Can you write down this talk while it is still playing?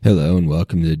Hello and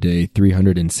welcome to day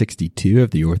 362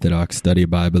 of the Orthodox Study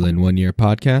Bible in 1 Year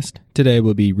podcast. Today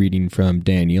we'll be reading from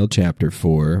Daniel chapter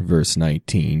 4 verse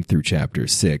 19 through chapter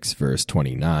 6 verse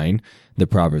 29, the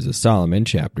Proverbs of Solomon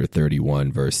chapter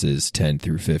 31 verses 10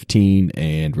 through 15,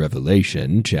 and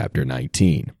Revelation chapter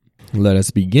 19. Let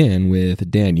us begin with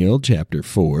Daniel chapter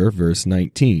 4 verse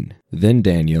 19. Then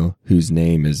Daniel, whose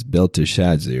name is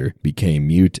Belteshazzar, became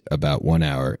mute about 1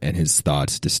 hour, and his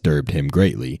thoughts disturbed him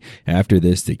greatly. After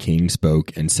this the king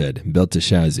spoke and said,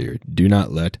 Belteshazzar, do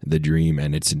not let the dream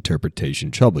and its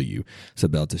interpretation trouble you. So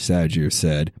Belteshazzar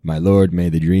said, My lord, may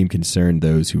the dream concern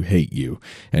those who hate you,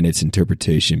 and its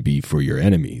interpretation be for your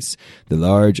enemies. The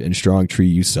large and strong tree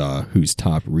you saw, whose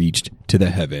top reached to the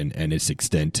heaven, and its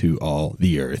extent to all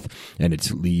the earth, and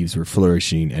its leaves were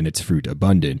flourishing, and its fruit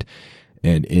abundant,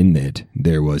 and in it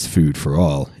there was food for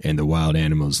all, and the wild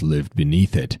animals lived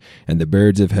beneath it, and the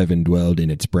birds of heaven dwelled in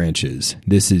its branches.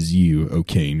 This is you, O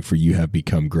king, for you have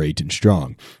become great and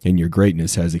strong, and your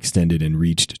greatness has extended and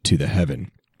reached to the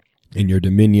heaven, and your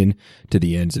dominion to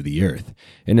the ends of the earth.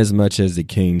 Inasmuch as the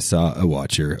king saw a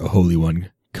watcher, a holy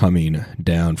one, coming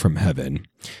down from heaven,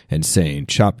 and saying,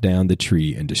 Chop down the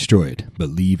tree and destroy it, but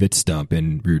leave its stump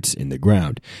and roots in the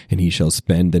ground, and he shall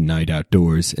spend the night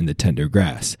outdoors in the tender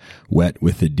grass, wet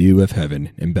with the dew of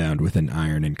heaven, and bound with an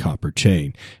iron and copper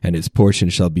chain, and his portion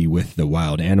shall be with the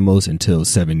wild animals until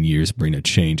 7 years bring a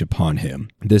change upon him.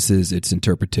 This is its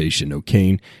interpretation, O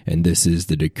king, and this is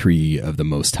the decree of the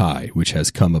Most High, which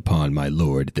has come upon my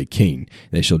lord the king.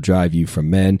 They shall drive you from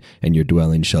men, and your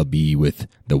dwelling shall be with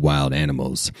the wild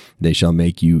animals. They shall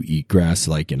make you eat grass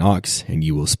like an ox, and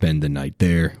you will spend the night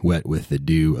there, wet with the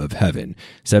dew of heaven.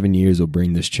 7 years will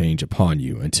bring this change upon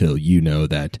you, until you know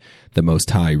that the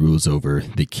Most High rules over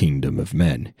the kingdom of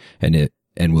men,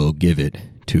 and will give it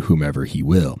to whomever he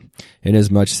will.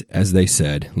 Inasmuch as they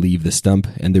said, Leave the stump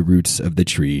and the roots of the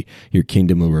tree, your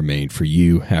kingdom will remain for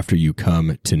you after you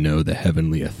come to know the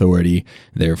heavenly authority.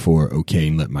 Therefore, O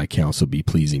king, let my counsel be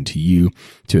pleasing to you,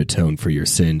 to atone for your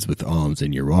sins with alms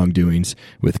and your wrongdoings,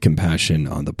 with compassion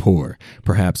on the poor.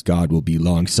 Perhaps God will be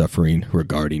long-suffering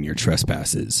regarding your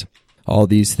trespasses. All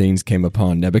these things came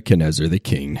upon Nebuchadnezzar the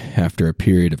king. After a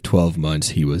period of 12 months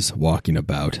he was walking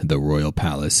about the royal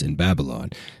palace in Babylon.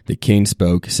 The king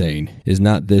spoke, saying, Is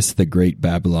not this the great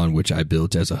Babylon which I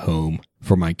built as a home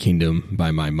for my kingdom by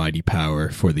my mighty power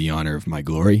for the honor of my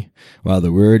glory? While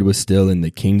the word was still in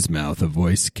the king's mouth, a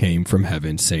voice came from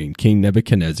heaven, saying, King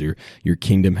Nebuchadnezzar, your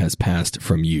kingdom has passed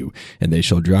from you, and they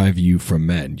shall drive you from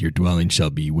men. Your dwelling shall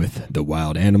be with the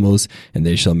wild animals, and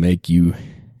they shall make you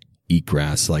eat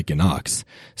grass like an ox.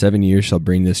 7 years shall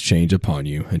bring this change upon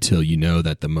you, until you know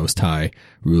that the Most High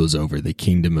rules over the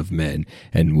kingdom of men,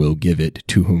 and will give it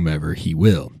to whomever he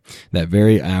will. That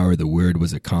very hour the word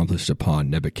was accomplished upon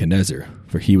Nebuchadnezzar,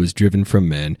 for he was driven from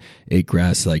men, ate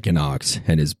grass like an ox,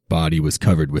 and his body was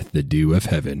covered with the dew of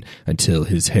heaven, until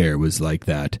his hair was like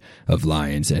that of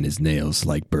lions, and his nails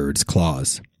like birds'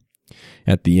 claws.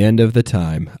 At the end of the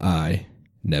time, I,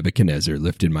 Nebuchadnezzar,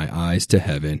 lifted my eyes to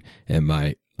heaven, and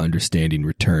my understanding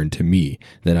returned to me.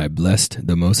 Then I blessed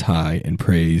the Most High, and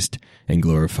praised and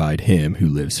glorified him who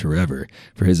lives forever.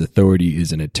 For his authority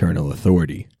is an eternal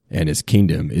authority, and his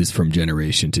kingdom is from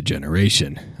generation to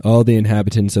generation. All the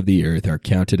inhabitants of the earth are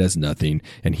counted as nothing,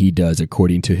 and he does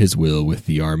according to his will with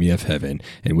the army of heaven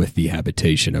and with the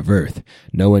habitation of earth.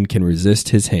 No one can resist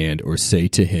his hand or say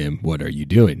to him, What are you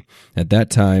doing? At that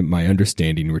time my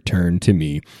understanding returned to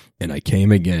me, and I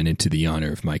came again into the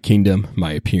honor of my kingdom.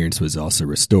 My appearance was also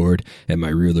restored, and my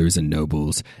rulers and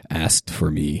nobles asked for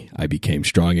me. I became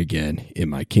strong again in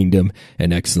my kingdom,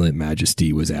 and excellent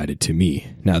majesty was added to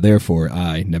me. Now therefore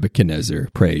I, Nebuchadnezzar,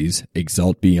 praise,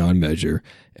 exalt beyond measure,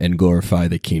 and glorify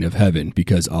the King of heaven,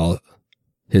 because all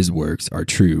his works are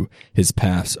true, his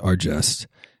paths are just,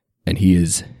 and he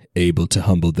is able to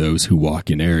humble those who walk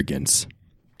in arrogance.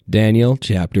 Daniel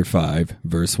chapter 5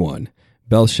 verse 1.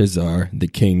 Belshazzar the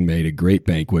king made a great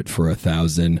banquet for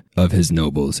 1,000 of his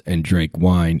nobles, and drank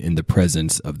wine in the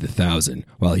presence of the 1,000.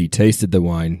 While he tasted the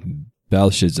wine,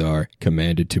 Belshazzar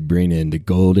commanded to bring in the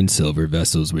gold and silver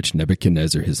vessels which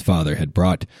Nebuchadnezzar his father had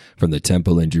brought from the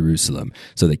temple in Jerusalem,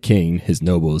 so the king, his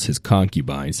nobles, his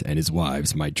concubines, and his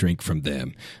wives might drink from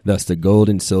them. Thus the gold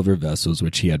and silver vessels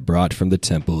which he had brought from the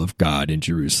temple of God in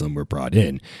Jerusalem were brought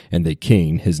in, and the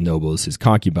king, his nobles, his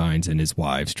concubines, and his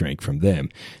wives drank from them.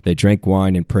 They drank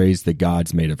wine and praised the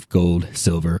gods made of gold,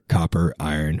 silver, copper,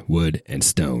 iron, wood, and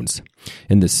stones.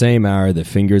 In the same hour the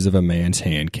fingers of a man's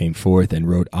hand came forth and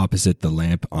wrote opposite the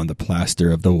lamp on the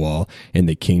plaster of the wall in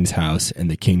the king's house, and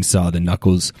the king saw the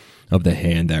knuckles of the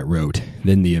hand that wrote.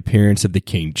 Then the appearance of the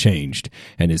king changed,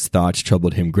 and his thoughts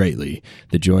troubled him greatly.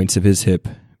 The joints of his hip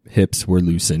hips were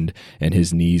loosened, and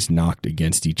his knees knocked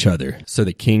against each other. So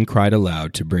the king cried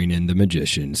aloud to bring in the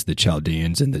magicians, the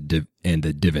Chaldeans, and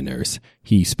the diviners.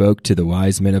 He spoke to the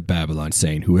wise men of Babylon,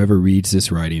 saying, "Whoever reads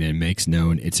this writing and makes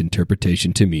known its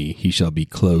interpretation to me, he shall be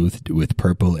clothed with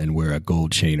purple and wear a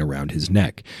gold chain around his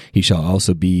neck. He shall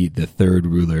also be the third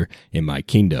ruler in my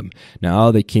kingdom." Now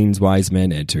all the king's wise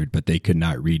men entered, but they could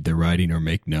not read the writing or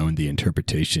make known the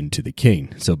interpretation to the king.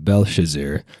 So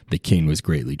Belshazzar, the king, was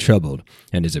greatly troubled,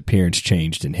 and his appearance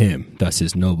changed in him. Thus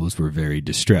his nobles were very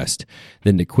distressed.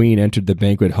 Then the queen entered the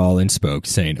banquet hall and spoke,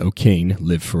 saying, "O king,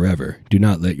 live forever. Do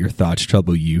not let your thoughts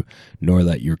trouble you, nor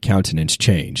let your countenance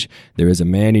change. There is a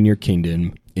man in your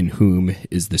kingdom in whom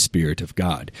is the Spirit of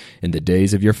God. In the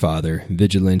days of your father,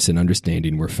 vigilance and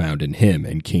understanding were found in him,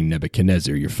 and King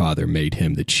Nebuchadnezzar, your father, made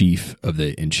him the chief of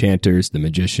the enchanters, the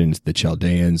magicians, the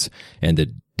Chaldeans, and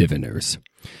the diviners.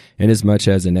 Inasmuch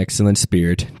as an excellent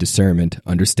spirit, discernment,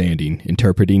 understanding,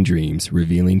 interpreting dreams,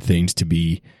 revealing things to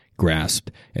be grasped,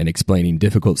 and explaining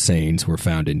difficult sayings were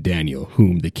found in Daniel,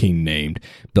 whom the king named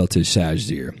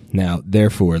Belteshazzar. Now,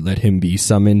 therefore, let him be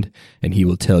summoned, and he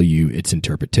will tell you its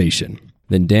interpretation."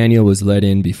 Then Daniel was led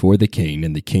in before the king,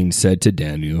 and the king said to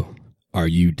Daniel, "Are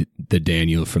you the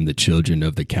Daniel from the children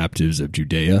of the captives of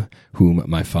Judea, whom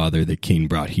my father the king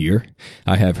brought here?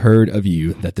 I have heard of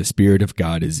you that the Spirit of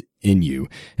God is in you,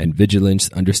 and vigilance,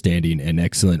 understanding, and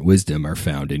excellent wisdom are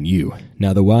found in you.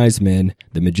 Now the wise men,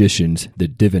 the magicians, the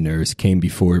diviners came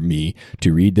before me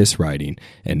to read this writing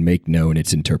and make known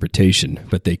its interpretation,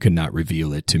 but they could not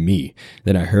reveal it to me.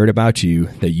 Then I heard about you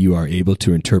that you are able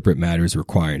to interpret matters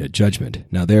requiring a judgment.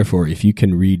 Now therefore, if you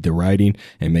can read the writing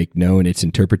and make known its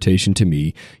interpretation to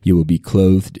me, you will be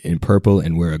clothed in purple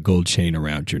and wear a gold chain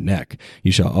around your neck.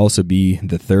 You shall also be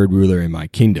the third ruler in my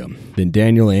kingdom." Then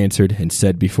Daniel answered and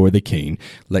said before the king,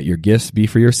 "Let your gifts be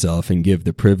for yourself, and give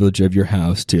the privilege of your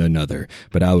house to another.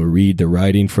 But I will read the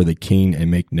writing for the king and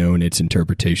make known its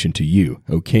interpretation to you.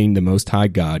 O king, the Most High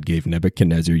God gave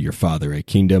Nebuchadnezzar your father a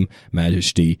kingdom,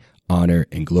 majesty, honor,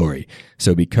 and glory.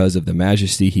 So because of the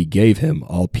majesty he gave him,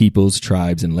 all peoples,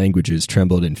 tribes, and languages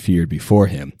trembled and feared before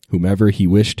him. Whomever he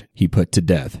wished, he put to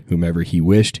death. Whomever he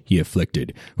wished, he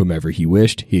afflicted. Whomever he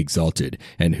wished, he exalted.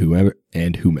 And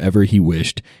whomever he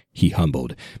wished, he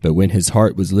humbled. But when his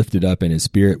heart was lifted up and his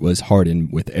spirit was hardened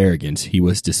with arrogance, he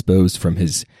was disposed from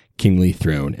his kingly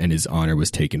throne, and his honor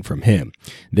was taken from him.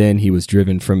 Then he was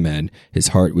driven from men, his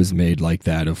heart was made like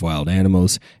that of wild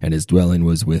animals, and his dwelling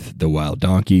was with the wild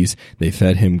donkeys. They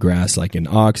fed him grass like an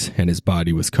ox, and his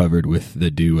body was covered with the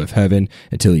dew of heaven,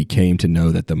 until he came to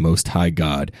know that the Most High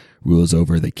God rules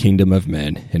over the kingdom of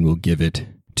men, and will give it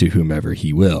to whomever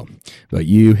he will. But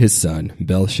you, his son,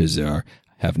 Belshazzar,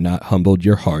 have not humbled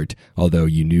your heart, although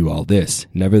you knew all this.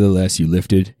 Nevertheless, you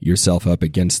lifted yourself up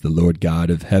against the Lord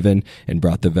God of heaven, and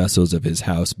brought the vessels of his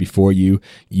house before you.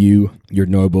 You, your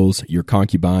nobles, your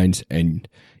concubines, and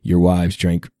your wives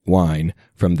drank wine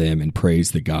from them, and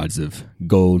praised the gods of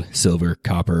gold, silver,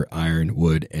 copper, iron,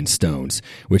 wood, and stones,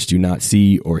 which do not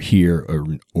see or hear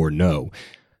or know.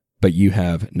 But you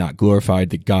have not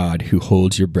glorified the God who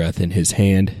holds your breath in his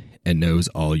hand, and knows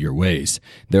all your ways.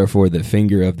 Therefore the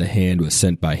finger of the hand was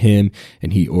sent by him,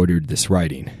 and he ordered this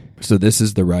writing. So this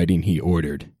is the writing he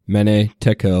ordered. Mene,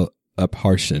 Tekel,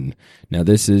 Upharsin. Now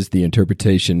this is the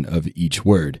interpretation of each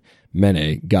word.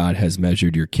 Mene, God has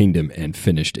measured your kingdom and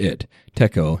finished it.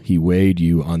 Tekel, he weighed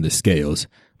you on the scales,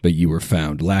 but you were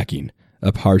found lacking.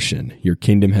 Upharsin, your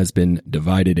kingdom has been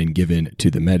divided and given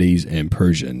to the Medes and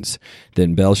Persians.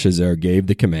 Then Belshazzar gave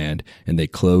the command, and they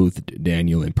clothed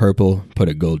Daniel in purple, put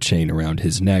a gold chain around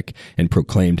his neck, and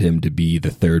proclaimed him to be the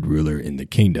third ruler in the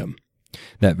kingdom.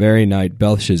 That very night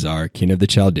Belshazzar, king of the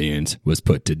Chaldeans, was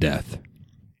put to death.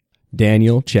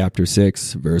 Daniel chapter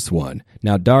 6, verse 1.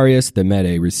 Now Darius the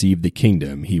Mede received the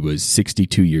kingdom. He was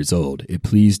 62 years old. It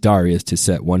pleased Darius to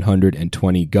set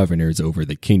 120 governors over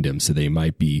the kingdom, so they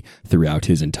might be throughout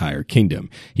his entire kingdom.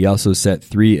 He also set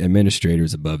 3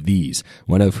 administrators above these,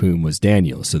 one of whom was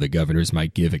Daniel, so the governors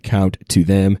might give account to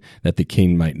them, that the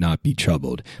king might not be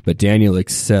troubled. But Daniel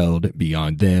excelled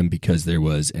beyond them, because there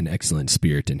was an excellent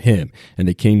spirit in him, and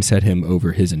the king set him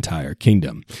over his entire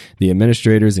kingdom. The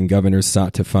administrators and governors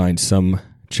sought to find some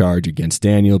charge against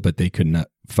Daniel, but they could not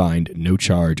find no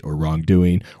charge or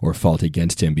wrongdoing or fault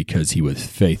against him, because he was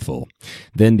faithful.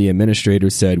 Then the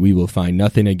administrators said, "We will find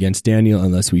nothing against Daniel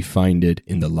unless we find it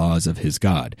in the laws of his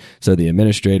God." So the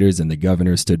administrators and the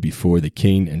governors stood before the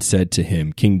king and said to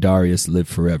him, "King Darius, live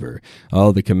forever.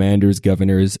 All the commanders,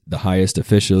 governors, the highest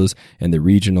officials, and the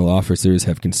regional officers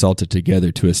have consulted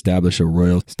together to establish a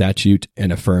royal statute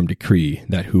and a firm decree,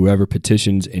 that whoever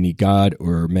petitions any god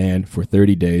or man for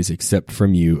 30 days, except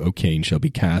from you, O king, shall be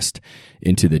cast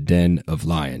into into the den of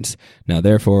lions. Now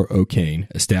therefore, O king,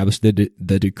 establish the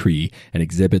decree and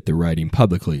exhibit the writing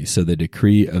publicly, so the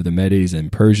decree of the Medes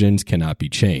and Persians cannot be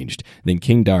changed. Then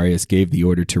King Darius gave the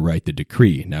order to write the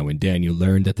decree. Now when Daniel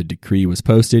learned that the decree was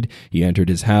posted, he entered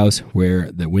his house,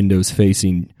 where the windows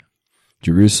facing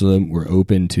Jerusalem were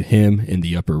open to him in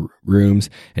the upper rooms,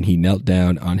 and he knelt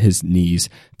down on his knees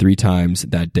 3 times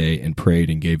that day and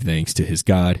prayed and gave thanks to his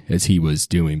God, as he was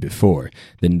doing before.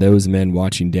 Then those men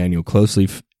watching Daniel closely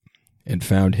and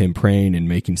found him praying and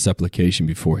making supplication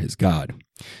before his God.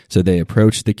 So they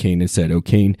approached the king and said, O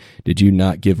king, did you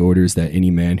not give orders that any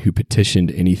man who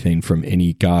petitioned anything from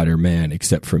any god or man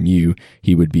except from you,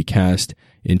 he would be cast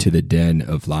into the den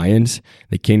of lions?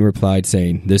 The king replied,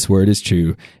 saying, This word is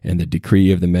true, and the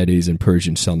decree of the Medes and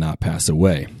Persians shall not pass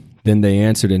away. Then they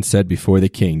answered and said before the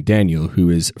king, Daniel, who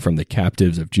is from the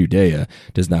captives of Judea,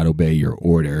 does not obey your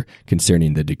order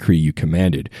concerning the decree you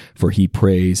commanded, for he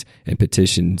prays and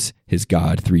petitions his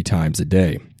God 3 times a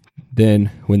day.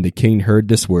 Then, when the king heard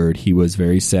this word, he was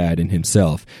very sad in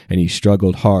himself, and he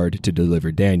struggled hard to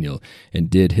deliver Daniel, and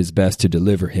did his best to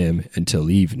deliver him until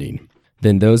evening.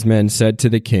 Then those men said to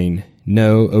the king,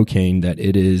 Know, O king, that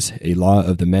it is a law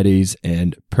of the Medes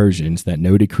and Persians that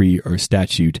no decree or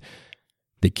statute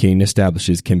the king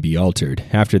establishes can be altered.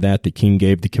 After that, the king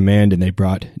gave the command, and they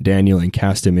brought Daniel and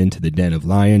cast him into the den of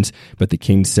lions. But the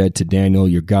king said to Daniel,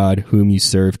 Your God, whom you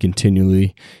serve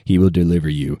continually, he will deliver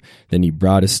you. Then he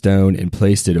brought a stone and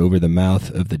placed it over the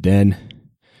mouth of the den,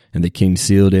 and the king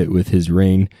sealed it with his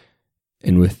ring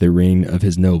and with the ring of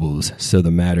his nobles, so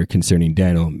the matter concerning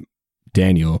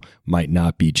Daniel might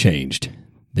not be changed.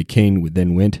 The king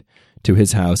then went to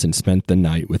his house and spent the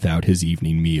night without his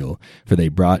evening meal, for they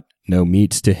brought no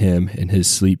meats to him, and his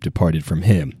sleep departed from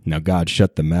him. Now God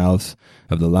shut the mouths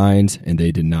of the lions, and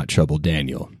they did not trouble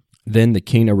Daniel. Then the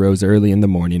king arose early in the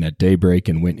morning at daybreak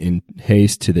and went in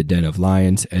haste to the den of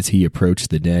lions. As he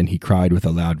approached the den, he cried with a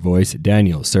loud voice,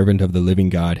 Daniel, servant of the living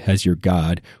God, has your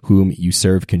God, whom you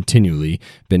serve continually,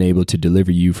 been able to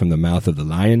deliver you from the mouth of the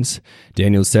lions?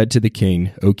 Daniel said to the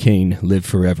king, O king, live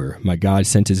forever. My God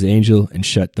sent his angel and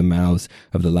shut the mouths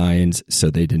of the lions, so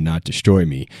they did not destroy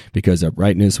me, because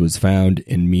uprightness was found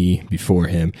in me before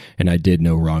him, and I did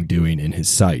no wrongdoing in his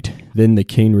sight. Then the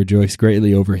king rejoiced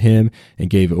greatly over him, and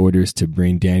gave orders to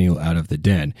bring Daniel out of the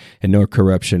den, and no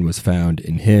corruption was found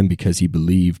in him, because he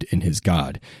believed in his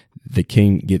God. The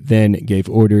king then gave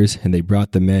orders, and they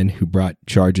brought the men who brought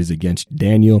charges against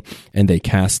Daniel, and they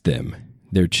cast them,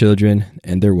 their children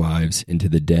and their wives, into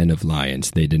the den of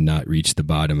lions. They did not reach the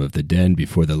bottom of the den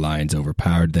before the lions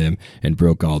overpowered them and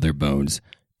broke all their bones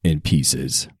in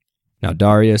pieces. Now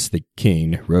Darius the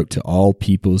king wrote to all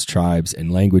peoples, tribes,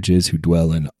 and languages who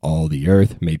dwell in all the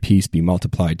earth, May peace be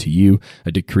multiplied to you.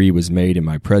 A decree was made in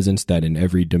my presence that in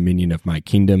every dominion of my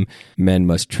kingdom men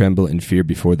must tremble and fear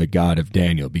before the God of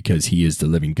Daniel, because he is the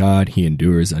living God. He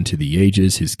endures unto the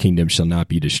ages. His kingdom shall not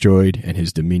be destroyed, and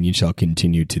his dominion shall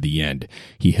continue to the end.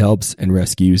 He helps and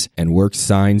rescues and works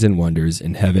signs and wonders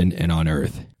in heaven and on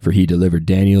earth. For he delivered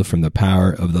Daniel from the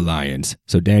power of the lions.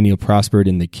 So Daniel prospered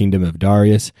in the kingdom of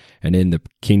Darius and in the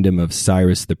kingdom of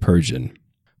Cyrus the Persian.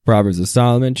 Proverbs of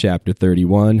Solomon, chapter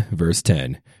 31, verse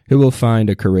 10. Who will find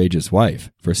a courageous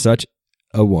wife? For such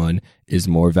a one is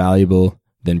more valuable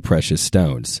than precious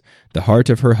stones. The heart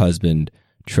of her husband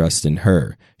trusts in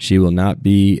her. She will not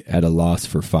be at a loss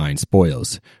for fine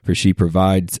spoils, for she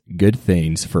provides good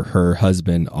things for her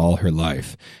husband all her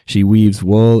life. She weaves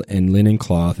wool and linen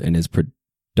cloth and is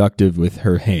productive with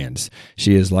her hands.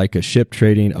 She is like a ship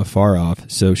trading afar off,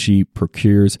 so she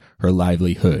procures her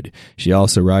livelihood. She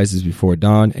also rises before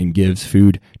dawn and gives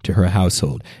food to her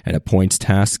household, and appoints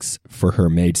tasks for her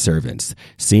maidservants.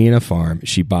 Seeing a farm,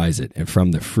 she buys it, and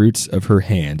from the fruits of her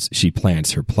hands she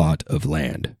plants her plot of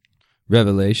land.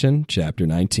 Revelation chapter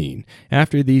 19.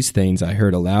 After these things I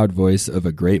heard a loud voice of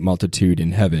a great multitude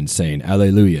in heaven, saying,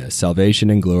 Alleluia! Salvation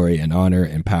and glory and honor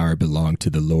and power belong to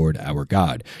the Lord our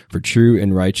God. For true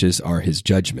and righteous are his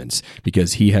judgments,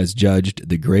 because he has judged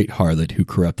the great harlot who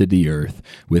corrupted the earth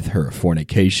with her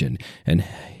fornication, and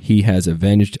he has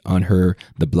avenged on her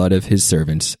the blood of his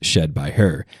servants shed by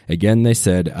her. Again they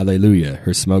said, Alleluia!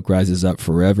 Her smoke rises up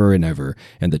forever and ever.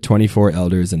 And the 24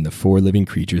 elders and the 4 living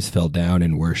creatures fell down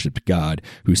and worshipped God,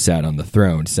 who sat on the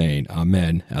throne, saying,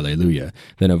 Amen, Alleluia.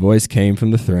 Then a voice came from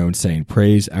the throne, saying,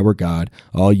 Praise our God,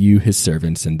 all you his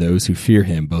servants, and those who fear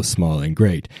him, both small and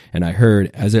great. And I heard,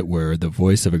 as it were, the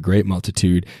voice of a great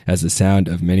multitude, as the sound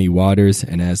of many waters,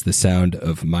 and as the sound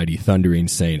of mighty thundering,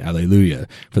 saying, Alleluia!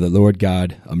 For the Lord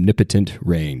God omnipotent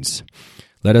reigns.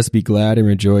 Let us be glad and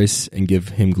rejoice and give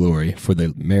him glory, for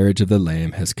the marriage of the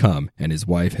Lamb has come, and his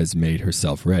wife has made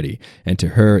herself ready. And to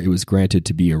her it was granted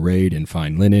to be arrayed in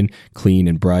fine linen, clean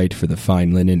and bright, for the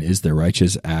fine linen is the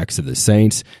righteous acts of the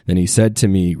saints. Then he said to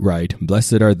me, Write,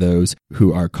 Blessed are those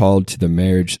who are called to the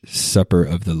marriage supper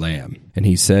of the Lamb. And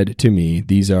he said to me,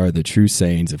 These are the true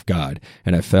sayings of God.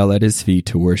 And I fell at his feet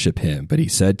to worship him. But he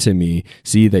said to me,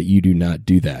 See that you do not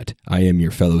do that. I am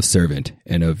your fellow servant,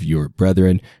 and of your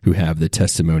brethren who have the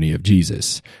testimony of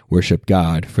Jesus. Worship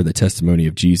God, for the testimony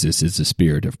of Jesus is the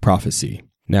spirit of prophecy.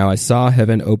 Now I saw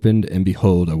heaven opened, and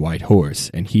behold, a white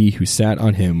horse, and he who sat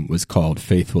on him was called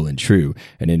Faithful and True,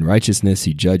 and in righteousness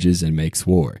he judges and makes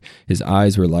war. His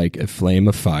eyes were like a flame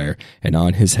of fire, and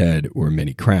on his head were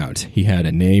many crowns. He had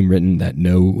a name written that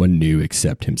no one knew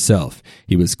except himself.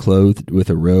 He was clothed with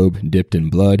a robe dipped in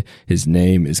blood. His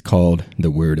name is called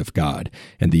the Word of God.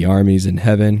 And the armies in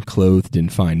heaven, clothed in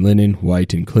fine linen,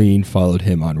 white and clean, followed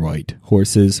him on white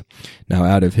horses. Now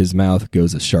out of his mouth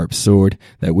goes a sharp sword,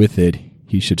 that with it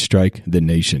he should strike the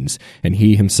nations, and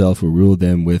he himself will rule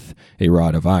them with a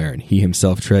rod of iron. He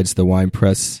himself treads the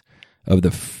winepress of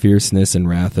the fierceness and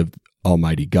wrath of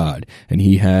Almighty God, and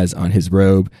he has on his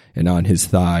robe and on his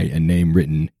thigh a name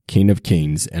written, King of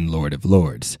Kings and Lord of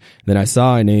Lords. Then I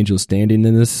saw an angel standing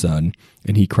in the sun,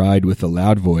 and he cried with a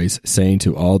loud voice, saying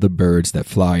to all the birds that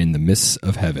fly in the midst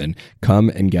of heaven, Come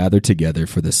and gather together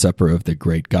for the supper of the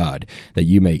great God, that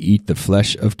you may eat the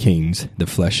flesh of kings, the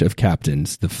flesh of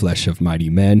captains, the flesh of mighty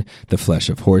men, the flesh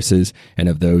of horses, and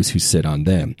of those who sit on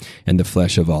them, and the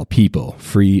flesh of all people,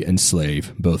 free and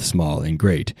slave, both small and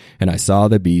great. And I saw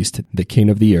the beast, the king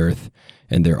of the earth,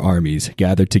 and their armies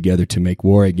gathered together to make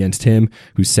war against him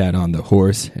who sat on the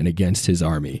horse and against his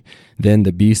army. Then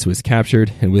the beast was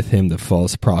captured, and with him the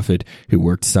false prophet who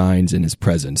worked signs in his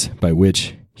presence, by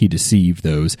which he deceived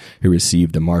those who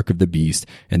received the mark of the beast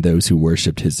and those who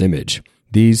worshipped his image.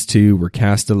 These two were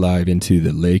cast alive into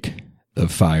the lake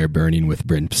of fire burning with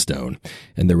brimstone,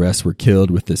 and the rest were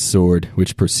killed with the sword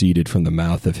which proceeded from the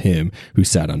mouth of him who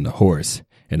sat on the horse,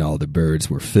 and all the birds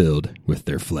were filled with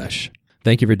their flesh.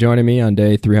 Thank you for joining me on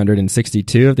day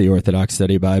 362 of the Orthodox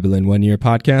Study Bible in 1 Year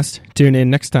podcast. Tune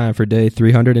in next time for day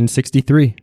 363.